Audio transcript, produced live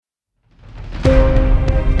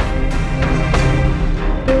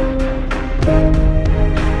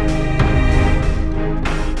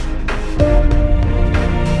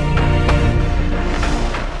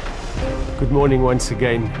Good morning once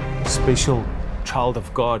again, special child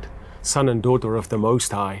of God, son and daughter of the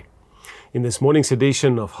Most High. In this morning's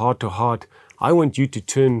edition of Heart to Heart, I want you to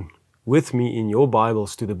turn with me in your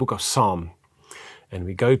Bibles to the book of Psalm. And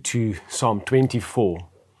we go to Psalm 24.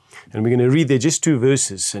 And we're going to read there just 2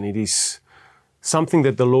 verses, and it is something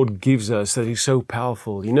that the Lord gives us that is so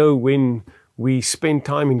powerful. You know, when we spend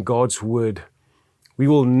time in God's Word, we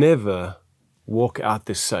will never walk out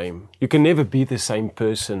the same. You can never be the same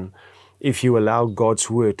person if you allow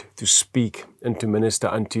God's Word to speak and to minister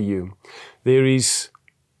unto you. There is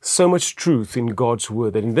so much truth in God's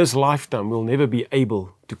Word that in this lifetime we'll never be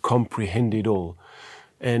able to comprehend it all.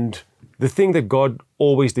 And the thing that God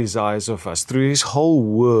always desires of us, through His whole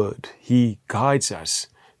Word, He guides us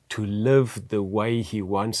to live the way He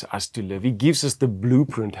wants us to live. He gives us the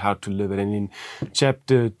blueprint how to live it. And in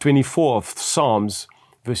chapter 24 of Psalms,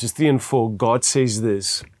 verses 3 and 4, God says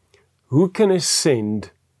this: "Who can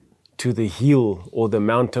ascend to the hill or the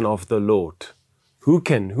mountain of the Lord? Who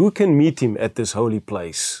can meet Him at this holy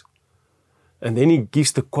place?" And then He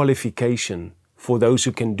gives the qualification for those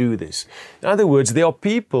who can do this. In other words, there are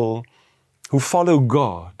people who follow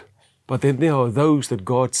God, but then there are those that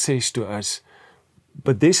God says to us,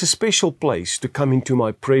 but there's a special place to come into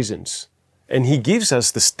my presence. And He gives us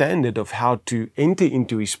the standard of how to enter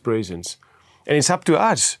into His presence. And it's up to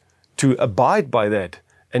us to abide by that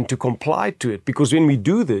and to comply to it, because when we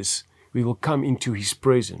do this, we will come into His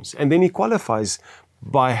presence. And then He qualifies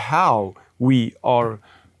by how we are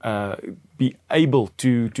be able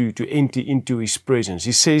to enter into His presence.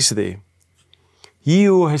 He says there, "He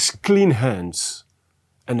who has clean hands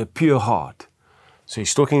and a pure heart." So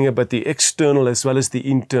He's talking about the external as well as the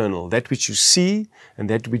internal, that which you see and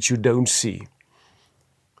that which you don't see.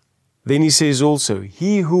 Then He says also,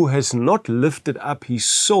 "He who has not lifted up his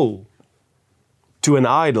soul to an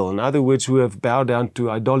idol," in other words, who have bowed down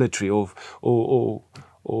to idolatry or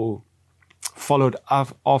followed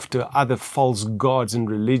after other false gods and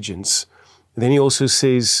religions. Then He also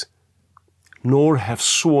says, "nor have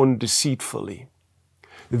sworn deceitfully."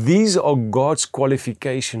 These are God's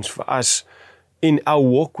qualifications for us in our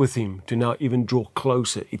walk with Him to now even draw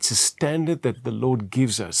closer. It's a standard that the Lord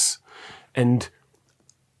gives us. And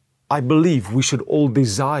I believe we should all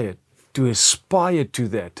desire to aspire to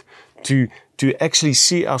that, to actually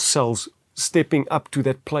see ourselves stepping up to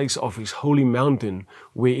that place of His holy mountain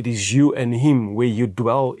where it is you and Him, where you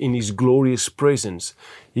dwell in His glorious presence.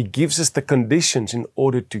 He gives us the conditions in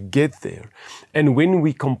order to get there. And when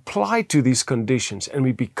we comply to these conditions and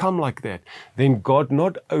we become like that, then God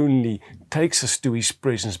not only takes us to His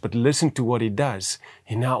presence, but listen to what He does.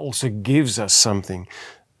 He now also gives us something.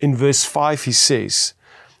 In verse 5 He says,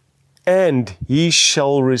 "And he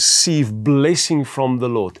shall receive blessing from the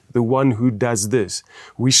Lord." The one who does this,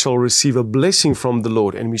 we shall receive a blessing from the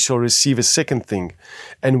Lord, and we shall receive a second thing,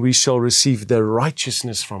 and we shall receive the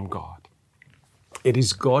righteousness from God. It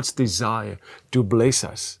is God's desire to bless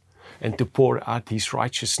us and to pour out His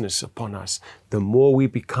righteousness upon us. The more we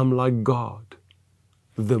become like God,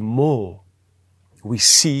 the more we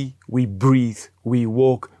see, we breathe, we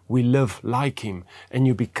walk, we live like Him, and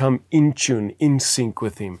you become in tune, in sync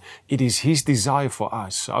with Him. It is His desire for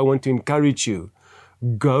us. So I want to encourage you,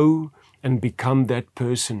 go and become that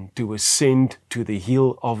person to ascend to the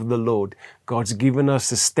hill of the Lord. God's given us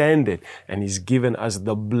the standard, and He's given us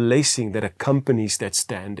the blessing that accompanies that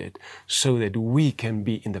standard so that we can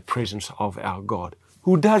be in the presence of our God.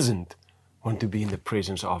 Who doesn't want to be in the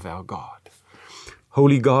presence of our God?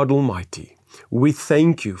 Holy God Almighty, we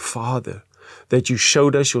thank You, Father, that You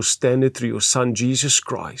showed us Your standard through Your Son, Jesus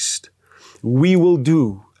Christ. We will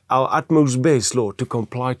do our utmost best, Lord, to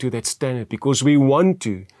comply to that standard because we want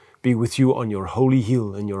to be with You on Your holy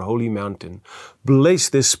hill and Your holy mountain. Bless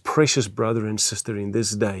this precious brother and sister in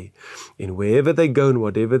this day. And wherever they go and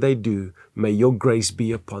whatever they do, may Your grace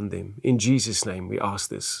be upon them. In Jesus' name we ask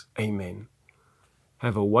this. Amen.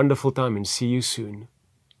 Have a wonderful time and see you soon.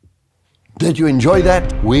 Did you enjoy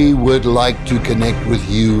that? We would like to connect with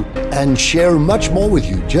you and share much more with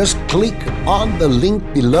you. Just click on the link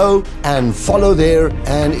below and follow there,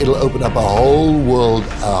 and it'll open up a whole world,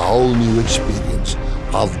 a whole new experience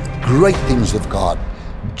of great things of God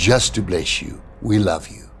just to bless you. We love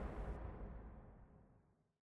you.